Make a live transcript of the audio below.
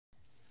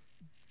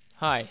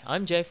Hi,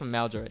 I'm Jay from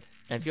MaowDroid,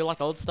 and if you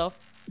like old stuff,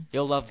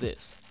 you'll love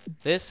this.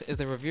 This is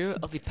the review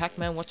of the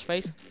Pac-Man watch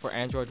face for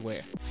Android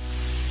Wear.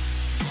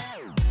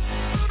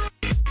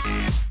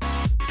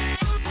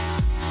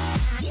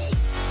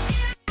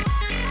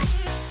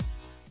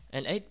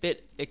 An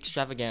 8-bit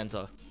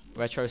extravaganza,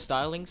 retro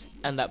stylings,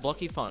 and that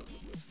blocky font.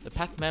 The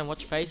Pac-Man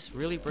watch face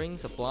really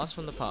brings a blast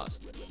from the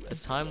past, a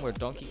time where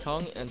Donkey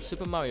Kong and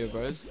Super Mario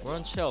Bros. Were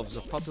on shelves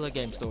of popular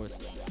game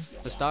stores.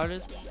 For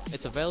starters,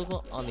 it's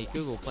available on the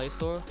Google Play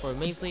Store for a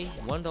measly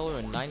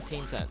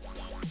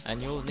 $1.19,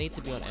 and you'll need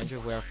to be on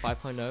Android Wear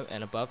 5.0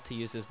 and above to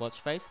use this watch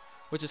face,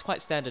 which is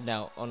quite standard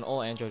now on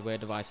all Android Wear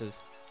devices.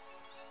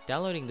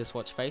 Downloading this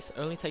watch face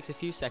only takes a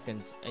few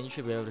seconds, and you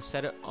should be able to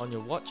set it on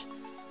your watch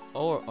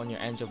or on your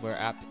Android Wear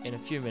app in a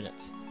few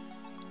minutes.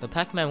 The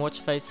Pac-Man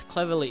watch face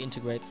cleverly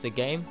integrates the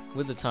game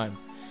with the time,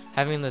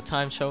 having the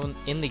time shown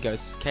in the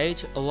ghost's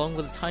cage along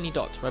with a tiny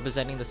dot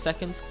representing the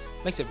seconds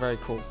makes it very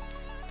cool.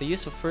 The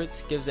use of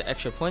fruits gives it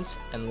extra points,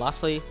 and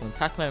lastly, when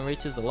Pac-Man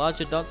reaches the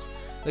larger dots,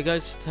 the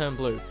ghosts turn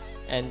blue,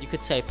 and you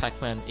could say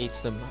Pac-Man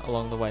eats them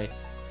along the way.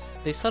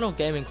 These subtle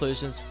game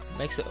inclusions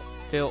makes it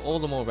feel all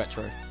the more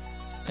retro,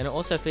 and it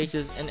also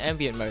features an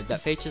ambient mode that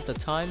features the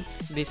time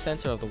in the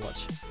center of the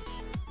watch.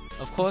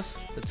 Of course,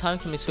 the time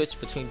can be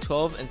switched between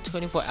 12 and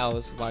 24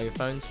 hours via your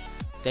phone's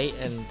date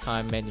and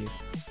time menu.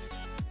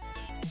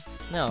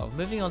 Now,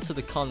 moving on to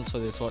the cons for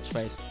this watch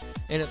face.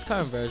 In its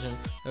current version,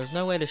 there is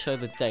no way to show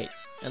the date,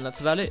 and that's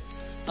about it.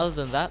 Other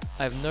than that,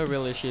 I have no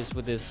real issues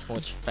with this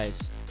watch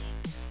face.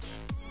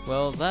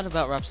 Well, that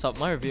about wraps up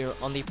my review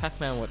on the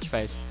Pac-Man watch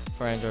face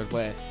for Android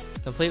Wear.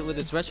 Complete with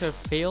its retro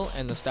feel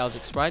and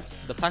nostalgic sprites,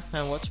 the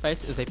Pac-Man watch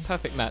face is a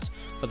perfect match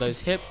for those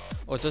hip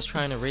or just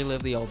trying to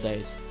relive the old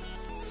days.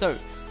 So,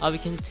 I'll be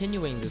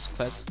continuing this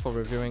quest for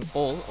reviewing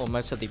all or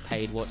most of the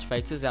paid watch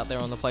faces out there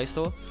on the Play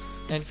Store,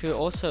 and if you'd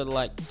also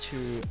like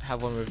to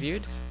have one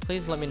reviewed,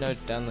 please let me know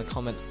down in the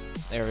comment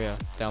area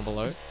down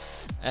below.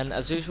 And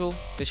as usual,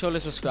 be sure to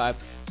subscribe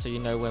so you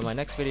know when my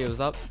next video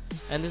is up,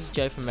 and this is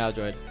Jay from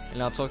MaowDroid,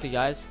 and I'll talk to you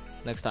guys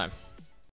next time.